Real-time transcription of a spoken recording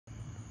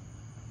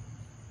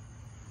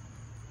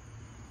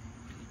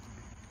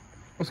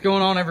What's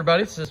going on,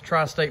 everybody? This is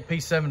Tri-State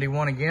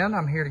P71 again.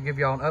 I'm here to give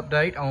y'all an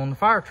update on the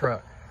fire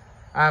truck.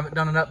 I haven't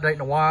done an update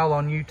in a while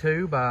on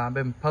YouTube. I've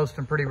been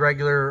posting pretty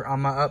regular on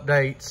my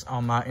updates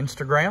on my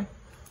Instagram.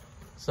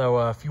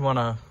 So if you want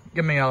to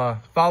give me a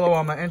follow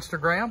on my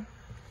Instagram,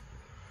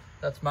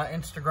 that's my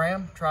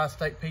Instagram,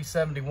 Tri-State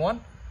P71.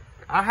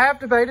 I have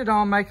debated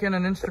on making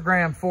an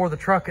Instagram for the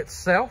truck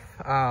itself.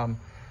 I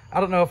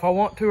don't know if I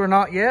want to or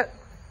not yet.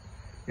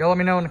 Y'all let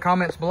me know in the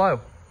comments below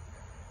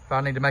if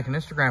I need to make an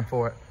Instagram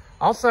for it.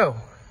 Also,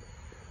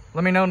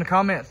 let me know in the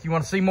comments, you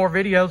want to see more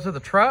videos of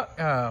the truck?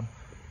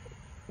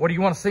 What do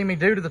you want to see me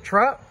do to the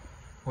truck?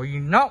 Or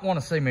you not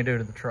want to see me do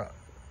to the truck?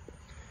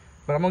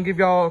 But I'm going to give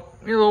y'all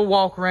a little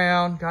walk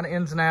around, kind of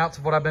ins and outs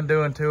of what I've been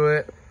doing to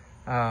it,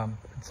 and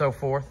so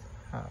forth.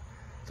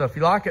 So if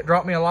you like it,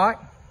 drop me a like.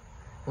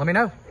 Let me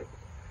know.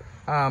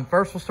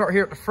 First, we'll start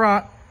here at the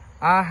front.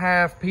 I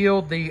have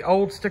peeled the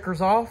old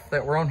stickers off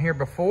that were on here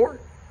before,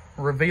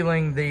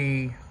 revealing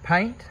the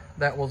paint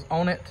that was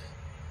on it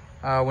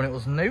when it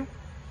was new.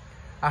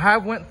 I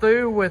have went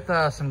through with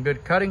some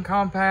good cutting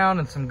compound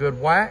and some good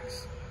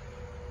wax.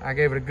 I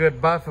gave it a good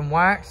buff and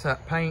wax.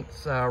 That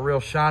paint's real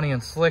shiny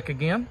and slick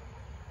again.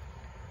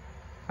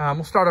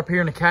 We'll start up here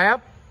in the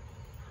cab.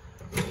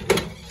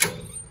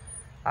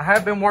 I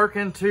have been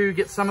working to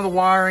get some of the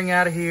wiring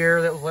out of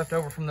here that was left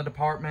over from the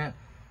department.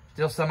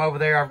 Still some over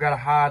there I've got to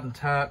hide and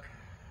tuck.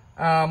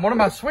 One of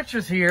my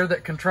switches here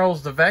that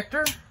controls the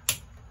vector,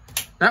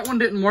 that one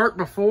didn't work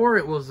before.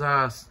 It was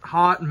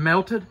hot and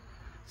melted.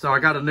 So I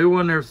got a new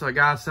one. There's a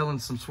guy selling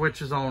some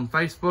switches on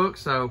Facebook,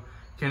 so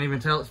can't even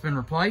tell it's been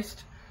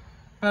replaced.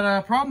 But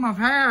a problem I've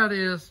had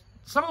is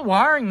some of the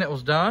wiring that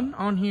was done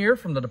on here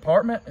from the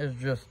department is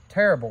just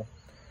terrible.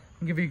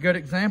 I'll give you a good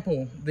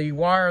example. The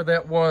wire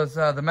that was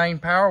the main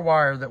power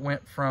wire that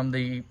went from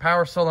the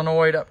power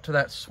solenoid up to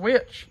that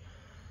switch,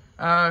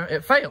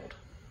 it failed.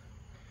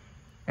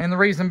 And the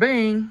reason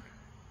being,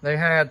 they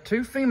had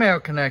two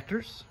female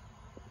connectors.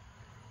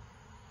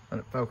 Let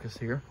it focus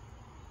here.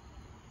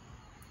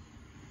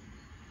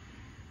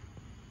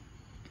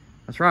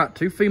 That's right,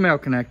 two female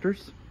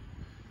connectors.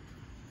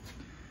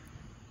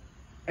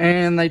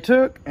 And they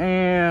took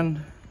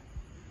and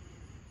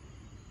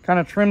kind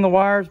of trimmed the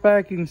wires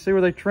back. You can see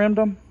where they trimmed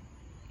them.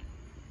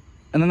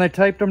 And then they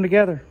taped them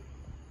together.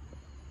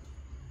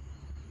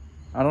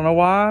 I don't know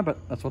why, but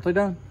that's what they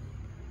done.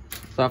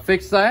 So I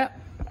fixed that.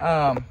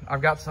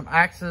 I've got some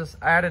axes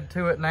added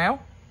to it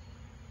now.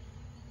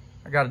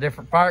 I got a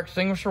different fire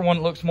extinguisher, one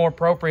that looks more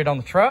appropriate on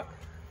the truck.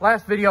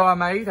 Last video I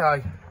made,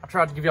 I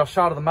tried to give you a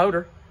shot of the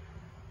motor.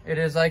 It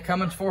is a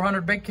Cummins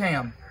 400 big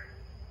cam.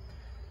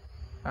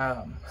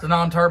 It's a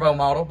non-turbo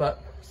model,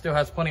 but still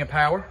has plenty of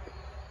power.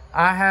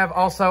 I have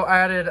also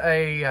added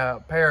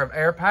a pair of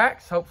air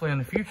packs. Hopefully in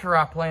the future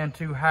I plan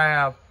to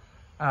have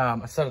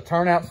a set of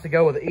turnouts to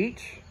go with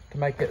each to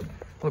make it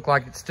look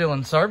like it's still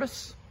in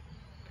service.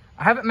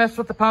 I haven't messed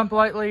with the pump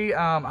lately.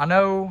 I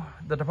know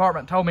the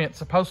department told me it's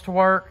supposed to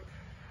work.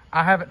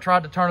 I haven't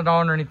tried to turn it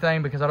on or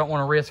anything because I don't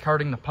want to risk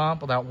hurting the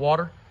pump without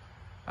water.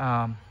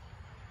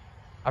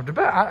 I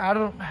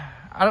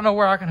don't know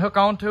where I can hook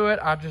onto it.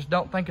 I just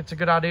don't think it's a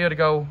good idea to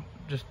go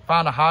just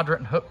find a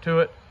hydrant and hook to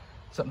it.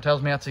 Something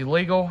tells me that's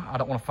illegal. I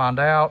don't want to find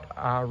out.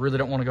 I really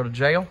don't want to go to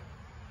jail.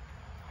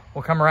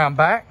 We'll come around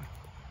back.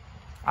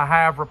 I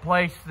have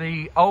replaced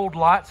the old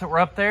lights that were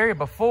up there.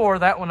 Before,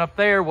 that one up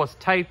there was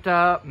taped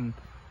up and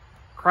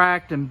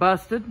cracked and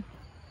busted.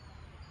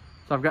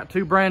 So I've got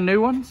two brand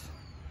new ones.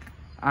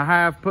 I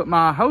have put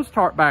my hose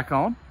tarp back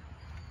on,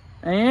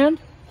 and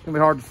it's gonna be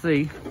hard to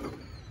see.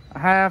 I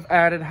have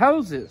added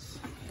hoses.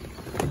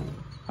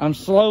 I'm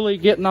slowly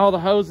getting all the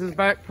hoses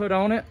back put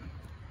on it.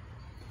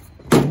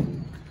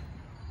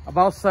 I've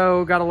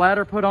also got a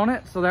ladder put on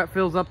it, so that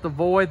fills up the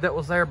void that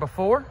was there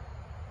before.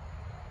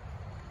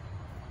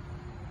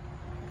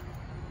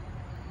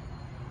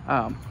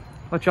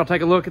 Let y'all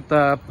take a look at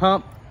the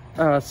pump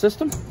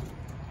system.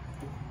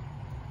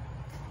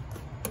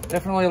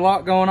 Definitely a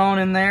lot going on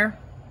in there.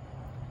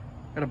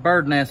 Got a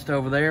bird nest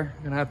over there.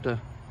 Gonna have to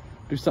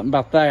do something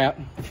about that.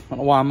 I don't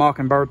know why a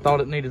mockingbird thought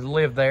it needed to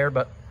live there,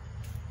 but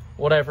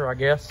whatever, I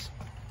guess.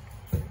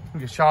 We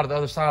just shot at the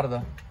other side of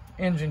the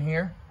engine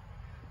here.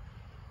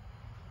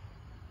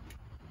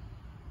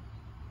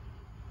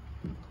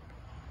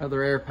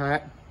 Other air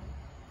pack.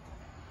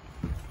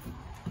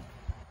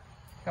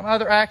 Got my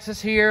other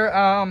axis here.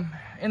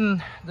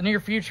 In the near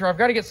future, I've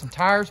got to get some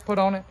tires put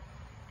on it.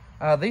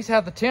 These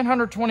have the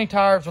 10120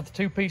 tires with the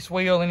two-piece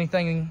wheel.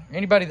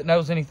 Anybody that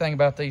knows anything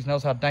about these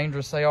knows how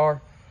dangerous they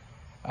are.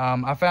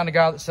 I found a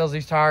guy that sells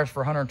these tires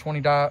for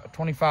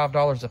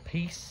 $125 a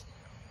piece,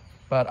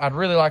 but I'd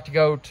really like to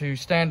go to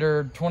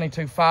standard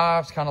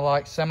 22.5s, kind of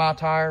like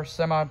semi-tires,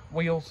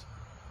 semi-wheels.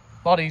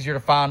 A lot easier to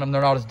find them.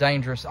 They're not as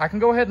dangerous. I can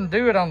go ahead and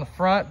do it on the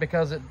front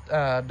because it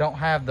don't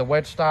have the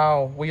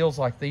wedge-style wheels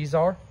like these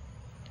are.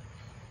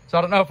 So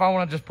I don't know if I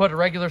want to just put a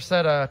regular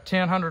set of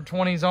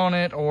 10120s on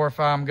it or if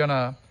I'm going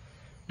to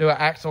do an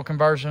axle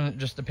conversion. It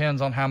just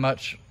depends on how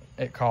much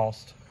it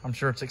costs. I'm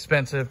sure it's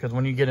expensive because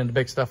when you get into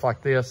big stuff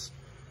like this,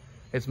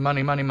 it's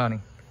money, money, money.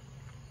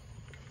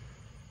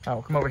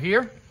 I'll come over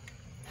here.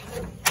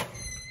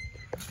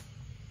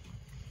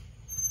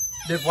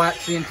 Did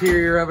wax the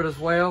interior of it as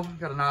well.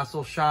 Got a nice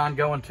little shine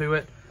going to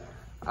it.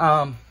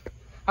 I've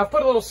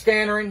put a little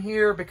scanner in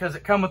here because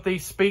it come with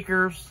these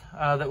speakers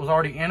that was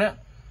already in it.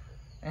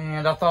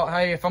 And I thought,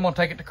 hey, if I'm gonna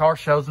take it to car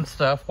shows and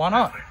stuff, why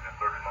not?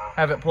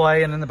 Have it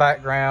playing in the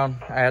background,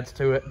 adds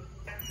to it.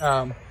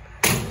 If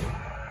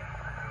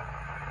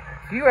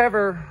you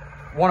ever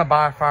wanna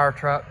buy a fire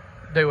truck,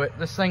 do it.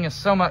 This thing is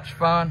so much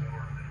fun.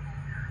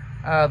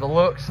 The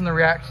looks and the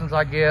reactions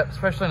I get,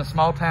 especially in a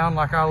small town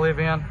like I live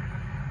in.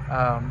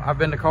 I've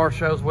been to car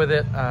shows with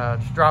it,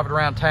 just driving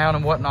around town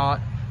and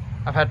whatnot.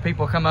 I've had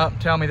people come up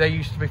and tell me they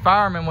used to be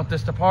firemen with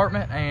this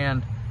department,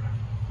 and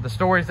the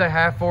stories they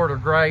have for it are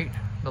great.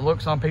 The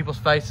looks on people's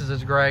faces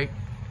is great.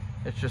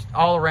 It's just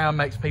all around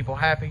makes people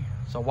happy,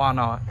 so why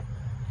not?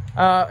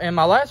 In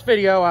my last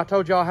video, I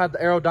told y'all I had the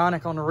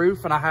aerodynamic on the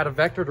roof and I had a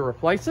Vector to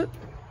replace it.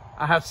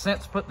 I have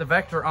since put the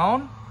Vector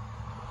on.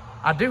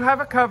 I do have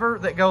a cover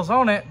that goes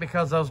on it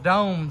because those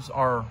domes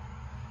are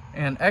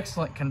in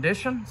excellent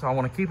condition, so I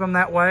want to keep them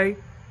that way.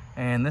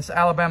 And this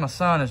Alabama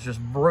sun is just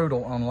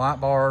brutal on light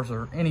bars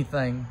or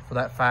anything for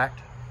that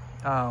fact.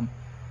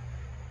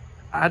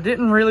 I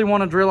didn't really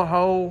want to drill a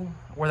hole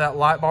where that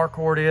light bar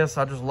cord is,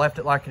 so I just left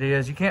it like it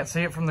is. You can't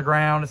see it from the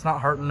ground, it's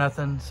not hurting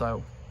nothing,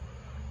 so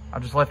I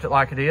just left it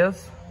like it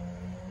is.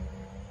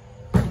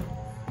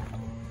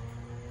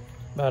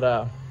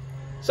 But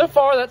so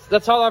far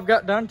that's all I've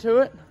got done to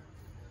it.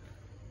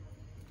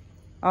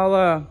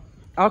 I'll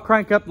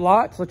crank up the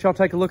lights, let y'all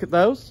take a look at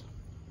those.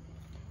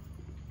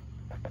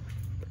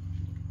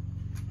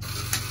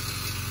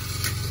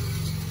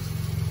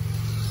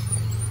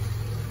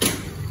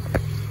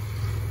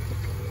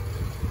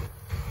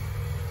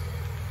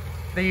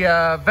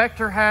 The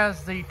Vector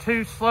has the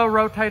 2 slow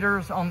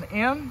rotators on the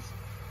ends.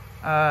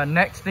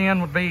 Next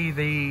end would be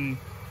the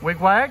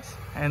wigwags,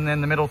 and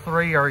then the middle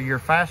 3 are your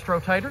fast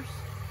rotators.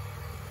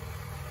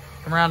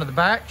 Come around to the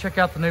back, check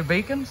out the new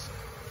beacons.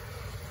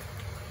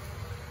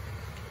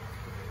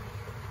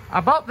 I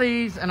bought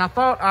these and I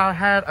thought I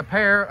had a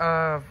pair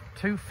of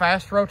 2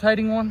 fast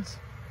rotating ones,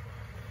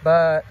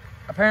 but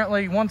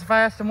apparently one's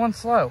fast and one's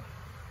slow.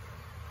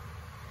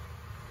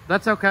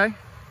 That's okay.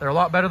 They're a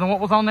lot better than what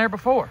was on there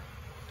before.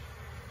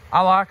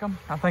 I like them.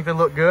 I think they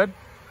look good.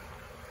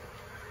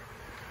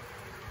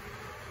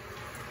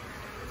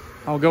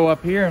 I'll go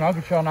up here and I'll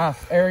get you a nice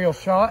aerial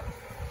shot.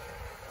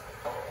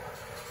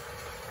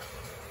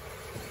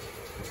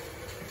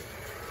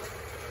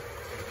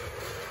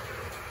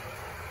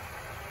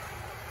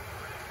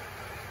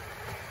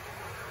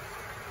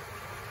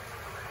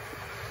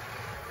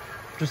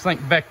 Just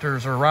think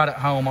Vectors are right at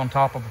home on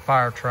top of a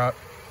fire truck.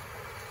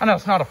 I know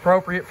it's not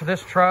appropriate for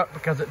this truck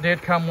because it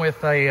did come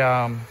with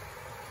a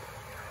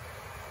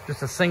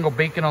just a single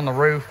beacon on the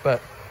roof,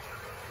 but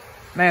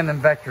man,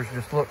 them Vectors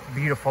just look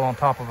beautiful on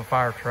top of a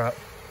fire truck.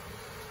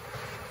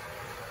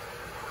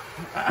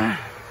 So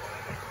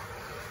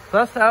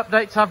that's the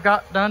updates I've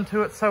got done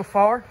to it so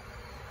far.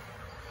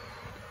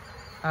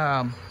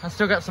 I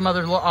still got some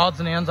other little odds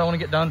and ends I want to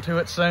get done to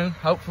it soon,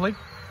 hopefully.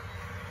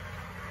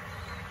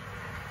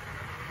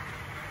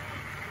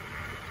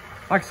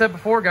 Like I said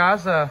before,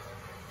 guys, you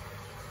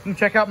can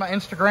check out my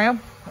Instagram.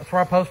 That's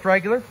where I post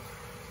regular.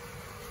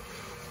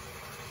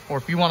 Or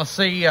if you want to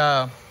see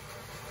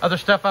other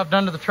stuff I've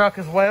done to the truck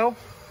as well,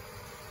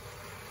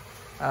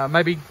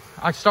 maybe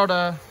I start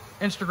a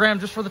Instagram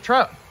just for the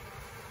truck.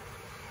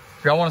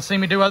 If y'all want to see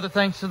me do other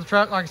things to the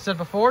truck, like I said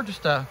before,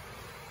 just let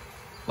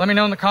me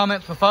know in the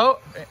comments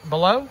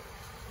below.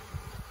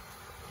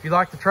 If you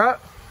like the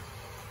truck,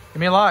 give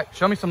me a like.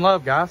 Show me some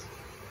love, guys.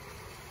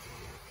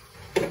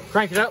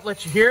 Crank it up,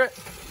 let you hear it.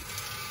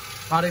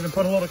 Might even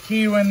put a little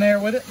cue in there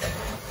with it.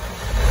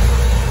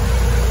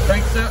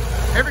 Cranks up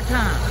every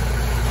time.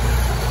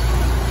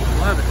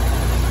 Love it.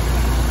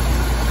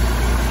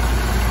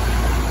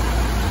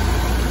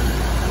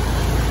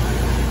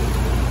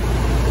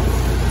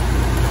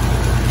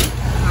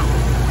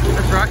 Oh,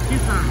 that's right, cue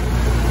time.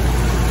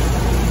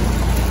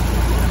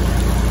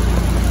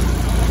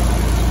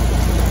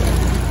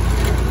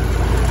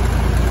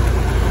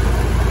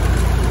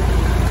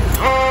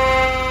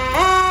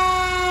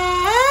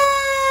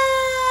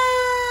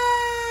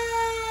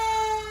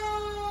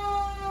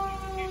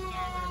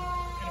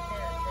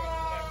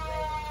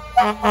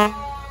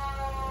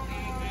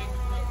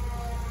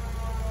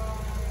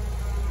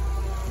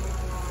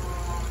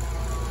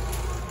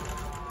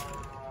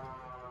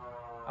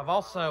 I've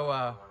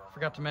also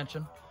forgot to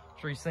mention, I'm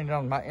sure you've seen it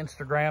on my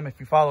Instagram if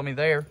you follow me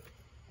there.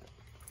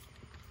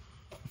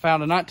 I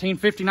found a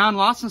 1959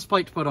 license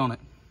plate to put on it.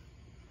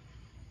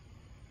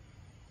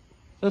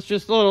 That's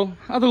just a little,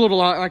 other little,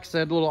 like I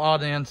said, little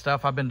odd end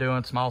stuff I've been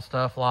doing, small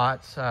stuff,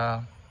 lights,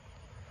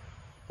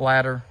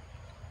 ladder,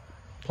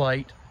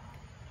 plate.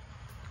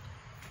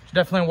 It's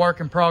definitely a work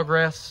in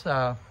progress.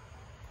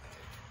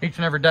 Each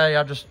and every day,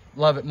 I just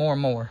love it more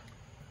and more.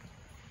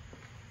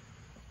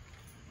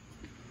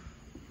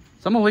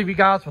 So I'm gonna leave you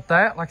guys with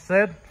that. Like I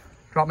said,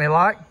 drop me a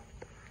like.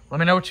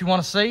 Let me know what you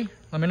want to see.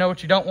 Let me know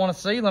what you don't want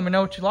to see. Let me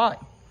know what you like.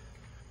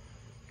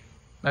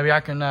 maybe I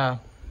can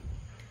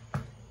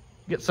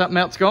get something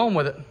else going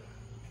with it.